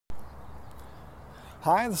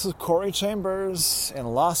Hi, this is Corey Chambers in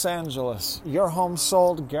Los Angeles. Your home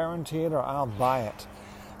sold, guaranteed, or I'll buy it.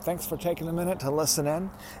 Thanks for taking a minute to listen in.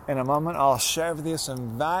 In a moment, I'll share with you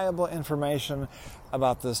some valuable information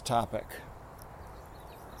about this topic.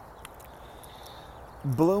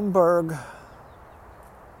 Bloomberg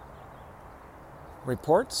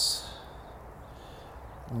reports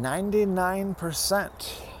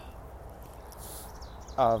 99%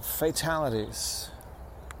 of fatalities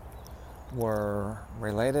were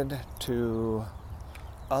related to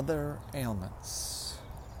other ailments.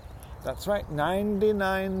 That's right,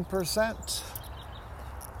 99%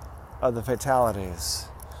 of the fatalities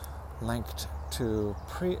linked to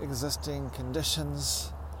pre-existing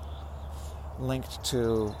conditions, linked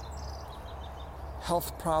to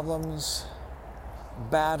health problems,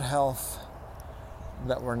 bad health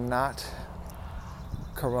that were not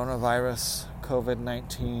coronavirus,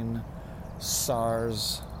 COVID-19,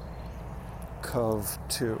 SARS-CoV-2.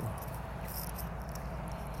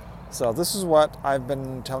 So this is what I've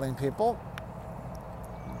been telling people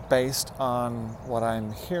based on what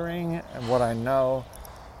I'm hearing and what I know,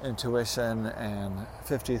 intuition, and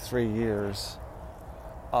 53 years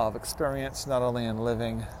of experience, not only in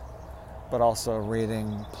living, but also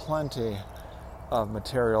reading plenty of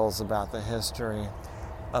materials about the history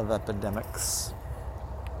of epidemics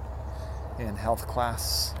in health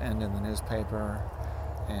class and in the newspaper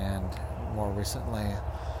and more recently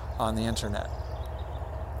on the internet.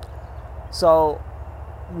 So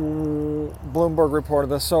Bloomberg reported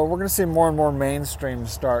this. So we're going to see more and more mainstream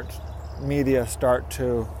media start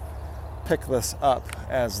to pick this up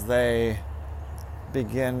as they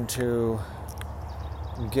begin to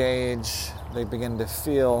gauge, they begin to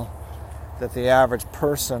feel that the average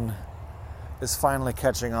person is finally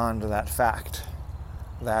catching on to that fact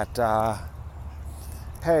that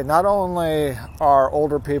hey, not only are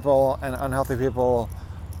older people and unhealthy people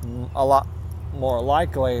a lot more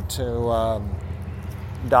likely to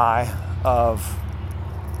die of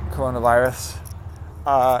coronavirus,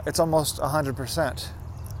 it's almost 100%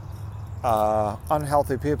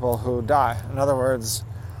 unhealthy people who die. In other words,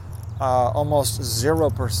 almost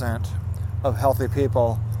 0% of healthy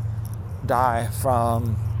people die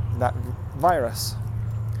from that virus,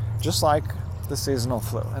 just like the seasonal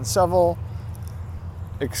flu. And several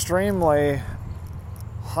extremely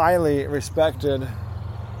highly respected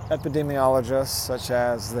epidemiologists, such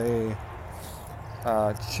as the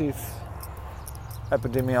chief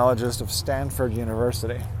epidemiologist of Stanford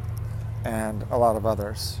University and a lot of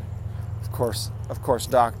others. Of course,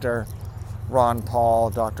 Dr. Ron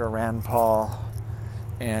Paul, Dr. Rand Paul,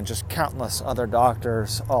 and just countless other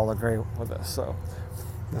doctors all agree with this. So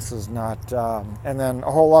this is not, and then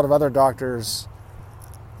a whole lot of other doctors,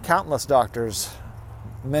 countless doctors,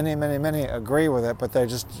 many agree with it, but they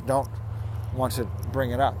just don't want to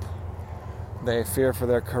bring it up. They fear for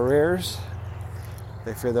their careers.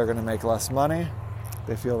 They fear they're going to make less money.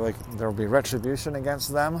 They feel like there will be retribution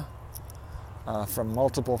against them from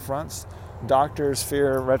multiple fronts. Doctors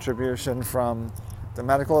fear retribution from the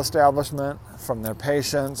medical establishment, from their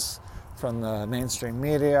patients, from the mainstream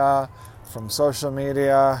media, from social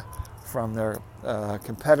media, from their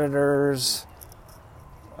competitors,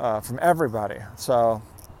 from everybody. So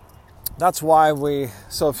that's why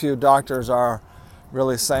so few doctors are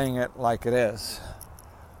really saying it like it is,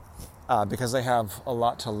 because they have a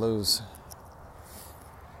lot to lose.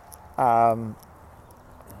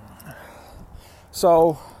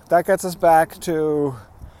 So that gets us back to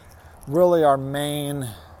really our main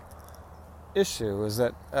issue, is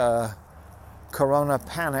that corona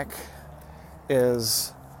panic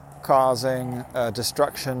is causing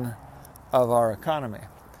destruction of our economy.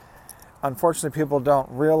 Unfortunately, people don't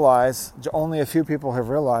realize, only a few people have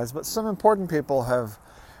realized, but some important people have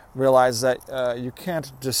realized that you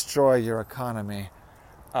can't destroy your economy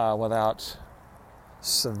without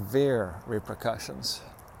severe repercussions,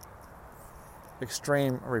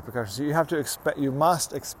 extreme repercussions. You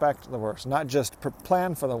must expect the worst, not just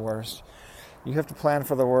plan for the worst. You have to plan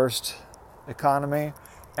for the worst economy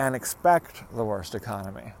and expect the worst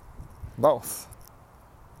economy, both.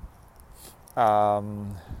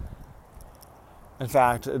 In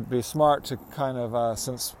fact, it'd be smart to kind of,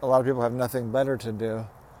 since a lot of people have nothing better to do,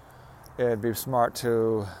 it'd be smart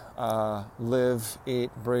to live,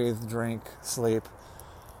 eat, breathe, drink, sleep,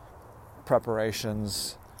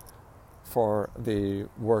 preparations for the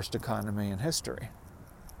worst economy in history.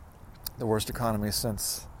 The worst economy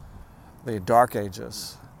since the Dark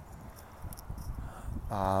Ages.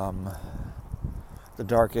 The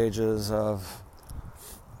Dark Ages of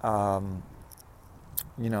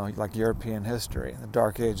like European history, the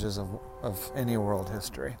dark ages of any world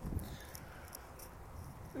history.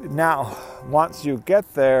 Now, once you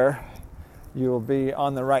get there, you will be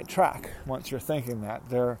on the right track once you're thinking that.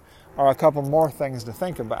 There are a couple more things to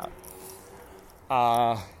think about.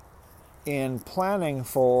 In planning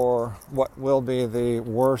for what will be the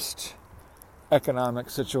worst economic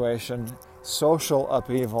situation, social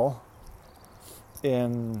upheaval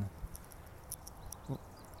in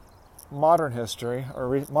modern history,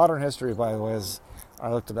 modern history, by the way, I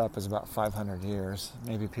looked it up, is about 500 years.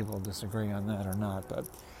 Maybe people disagree on that or not, but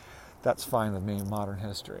that's fine with me, modern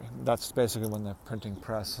history. That's basically when the printing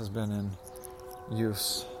press has been in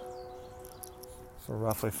use for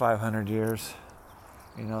roughly 500 years,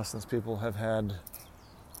 since people have had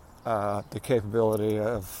the capability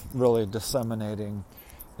of really disseminating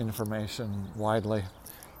information widely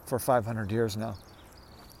for 500 years now.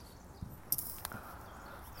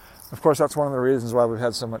 Of course, that's one of the reasons why we've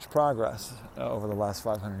had so much progress over the last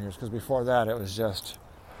 500 years, because before that it was just,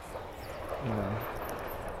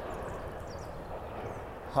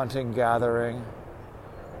 hunting, gathering.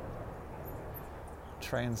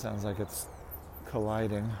 Train sounds like it's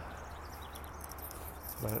colliding,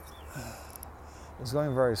 but it was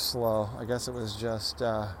going very slow. I guess it was just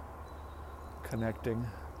connecting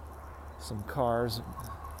some cars.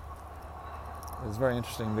 It was very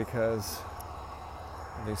interesting because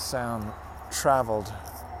the sound traveled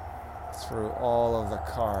through all of the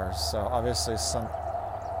cars. So obviously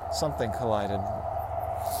something collided,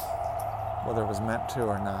 whether it was meant to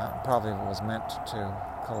or not. Probably it was meant to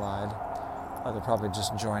collide. They're probably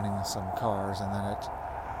just joining some cars, and then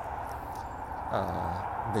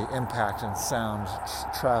the impact and sound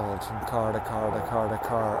traveled from car to car to car to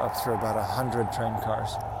car up through about 100 train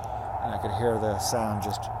cars. And I could hear the sound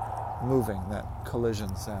just moving, that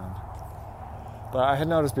collision sound. But I had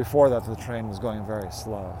noticed before that the train was going very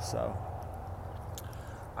slow, so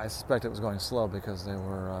I suspect it was going slow because they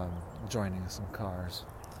were joining some cars.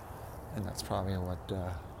 And that's probably what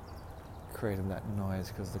created that noise,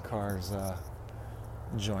 because the cars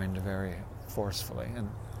joined very forcefully. And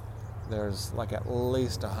there's like at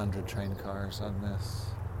least 100 train cars on this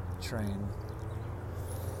train.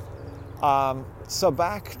 So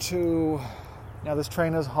back to, now this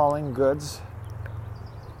train is hauling goods,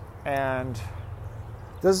 and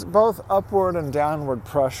there's both upward and downward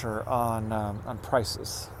pressure on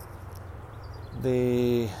prices.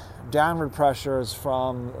 The downward pressure is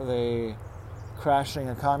from the crashing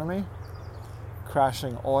economy,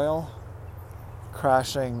 crashing oil,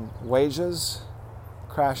 crashing wages,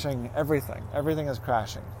 crashing everything. Everything is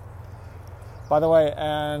crashing. By the way,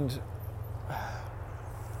 and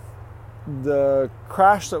the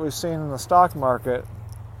crash that we've seen in the stock market,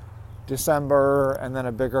 December, and then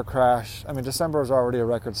a bigger crash. I mean, December was already a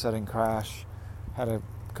record-setting crash, had a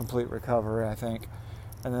complete recovery, I think.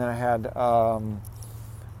 And then I had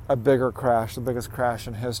a bigger crash, the biggest crash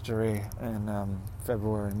in history, in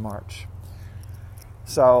February and March.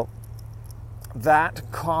 So that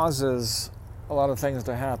causes a lot of things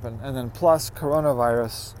to happen. And then plus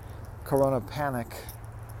coronavirus, corona panic,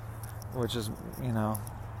 which is,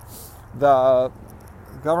 the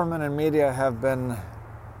government and media have been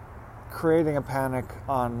creating a panic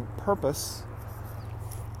on purpose.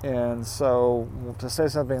 And so to say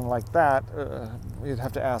something like that, you'd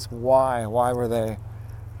have to ask why. Why were they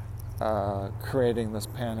creating this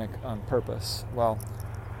panic on purpose? Well,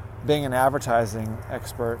 being an advertising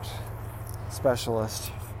expert,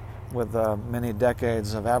 specialist with many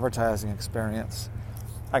decades of advertising experience,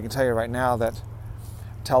 I can tell you right now that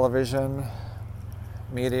television,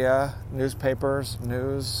 media, newspapers,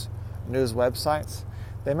 news websites,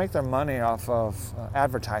 they make their money off of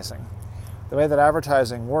advertising. The way that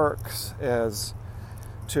advertising works is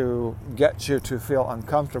to get you to feel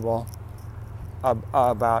uncomfortable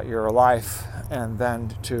about your life, and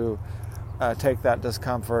then to take that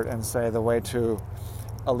discomfort and say the way to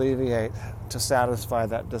alleviate, to satisfy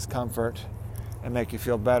that discomfort and make you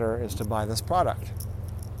feel better is to buy this product.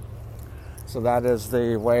 So that is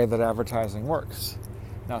the way that advertising works.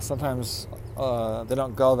 Now sometimes they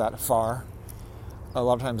don't go that far. A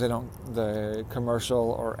lot of times the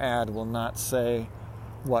commercial or ad will not say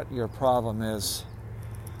what your problem is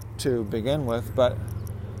to begin with, but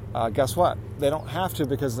guess what? They don't have to,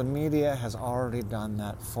 because the media has already done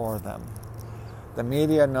that for them. The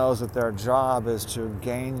media knows that their job is to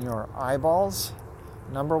gain your eyeballs,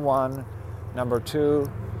 number one. Number two,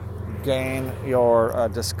 gain your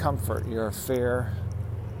discomfort, your fear,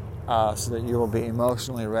 so that you will be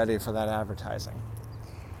emotionally ready for that advertising.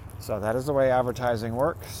 So that is the way advertising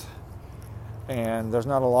works. And there's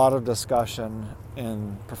not a lot of discussion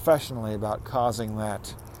professionally about causing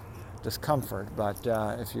that discomfort, but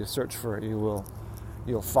if you search for it, you will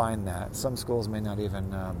you'll find that. Some schools may not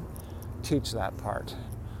even teach that part,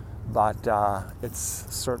 but it's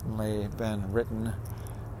certainly been written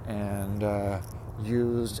and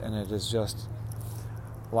used, and it is just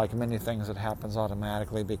like many things, it happens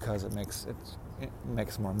automatically because it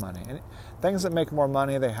makes more money. And things that make more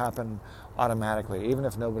money, they happen automatically, even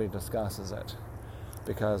if nobody discusses it,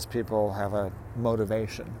 because people have a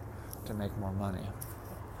motivation to make more money.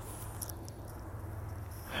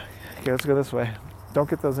 Okay, let's go this way. Don't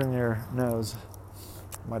get those in your nose.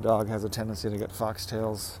 My dog has a tendency to get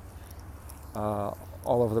foxtails all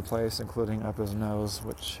over the place, including up his nose,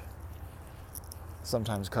 which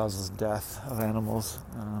sometimes causes death of animals.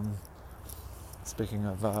 Speaking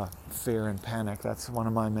of fear and panic, that's one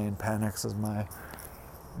of my main panics is my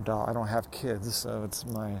dog. I don't have kids, so it's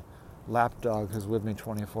my lap dog who's with me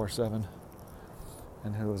 24/7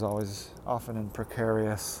 and who is always often in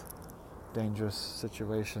precarious, dangerous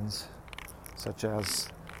situations, such as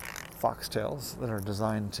foxtails that are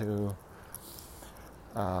designed to...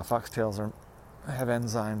 foxtails have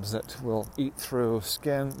enzymes that will eat through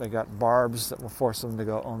skin. They got barbs that will force them to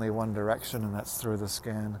go only one direction, and that's through the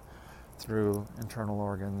skin, through internal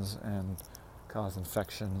organs, and cause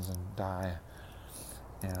infections and die.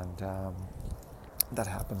 And that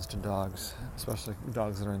happens to dogs, especially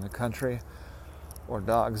dogs that are in the country, or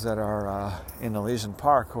dogs that are in Elysian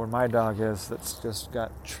Park, where my dog is, that's just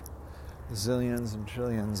got zillions and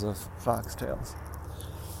trillions of foxtails.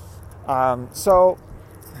 So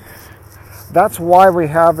that's why we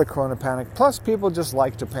have the Corona panic. Plus, people just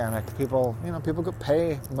like to panic. People could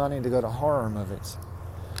pay money to go to horror movies.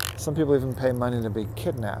 Some people even pay money to be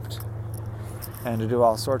kidnapped and to do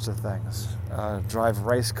all sorts of things. Drive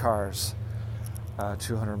race cars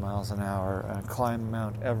 200 miles an hour, climb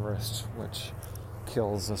Mount Everest, which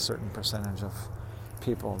kills a certain percentage of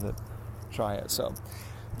people that try it. So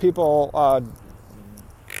people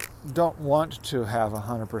don't want to have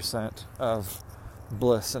 100% of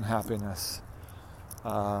bliss and happiness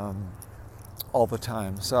all the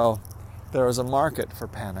time. So there is a market for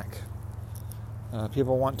panic.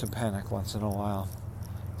 People want to panic once in a while,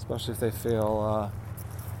 especially if they feel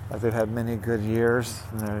like they've had many good years,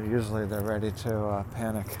 and they're ready to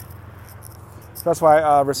panic. So that's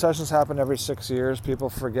why recessions happen every 6 years. People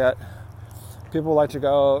forget. People like to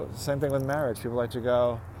go, same thing with marriage, people like to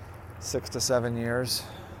go 6 to 7 years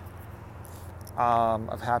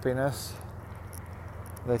of happiness.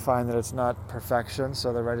 They find that it's not perfection,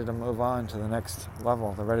 so they're ready to move on to the next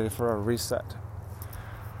level. They're ready for a reset.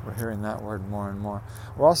 We're hearing that word more and more.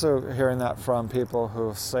 We're also hearing that from people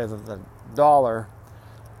who say that the dollar,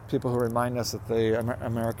 people who remind us that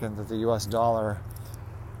that the U.S. dollar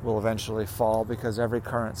will eventually fall because every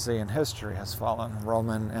currency in history has fallen.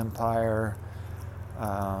 Roman Empire,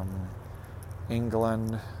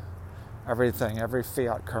 England, everything, every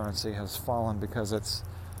fiat currency has fallen because it's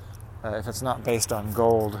if it's not based on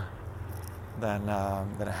gold, then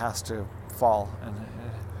it has to fall. And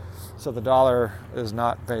so the dollar is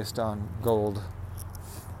not based on gold,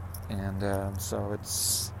 and so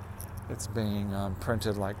it's being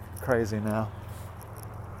printed like crazy now,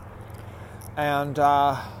 and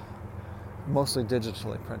mostly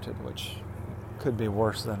digitally printed, which could be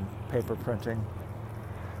worse than paper printing.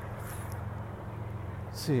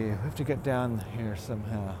 Let's see, we have to get down here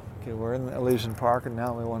somehow. Okay, we're in Elysian Park, and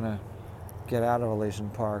now we want to get out of Elysian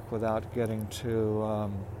Park without getting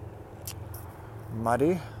too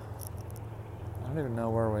muddy. I don't even know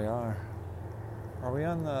where we are. Are we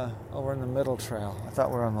on the... Oh, we're in the middle trail. I thought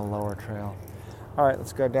we were on the lower trail. All right,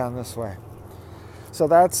 let's go down this way. So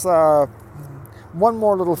that's one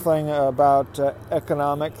more little thing about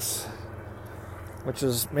economics, which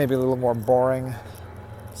is maybe a little more boring,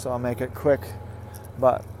 so I'll make it quick.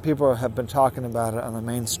 But people have been talking about it on the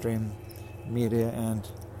mainstream media and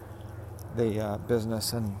the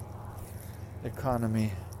business and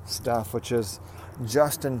economy stuff, which is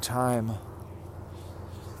just-in-time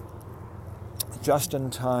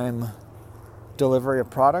delivery of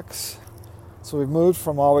products. So we've moved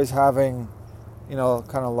from always having,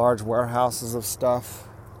 kind of large warehouses of stuff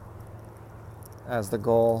as the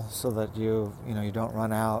goal, so that you don't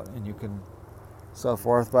run out and you can so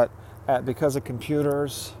forth. But because of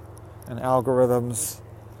computers and algorithms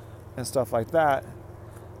and stuff like that,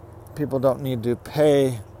 people don't need to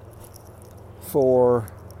pay for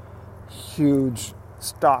huge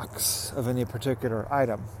stocks of any particular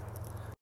item.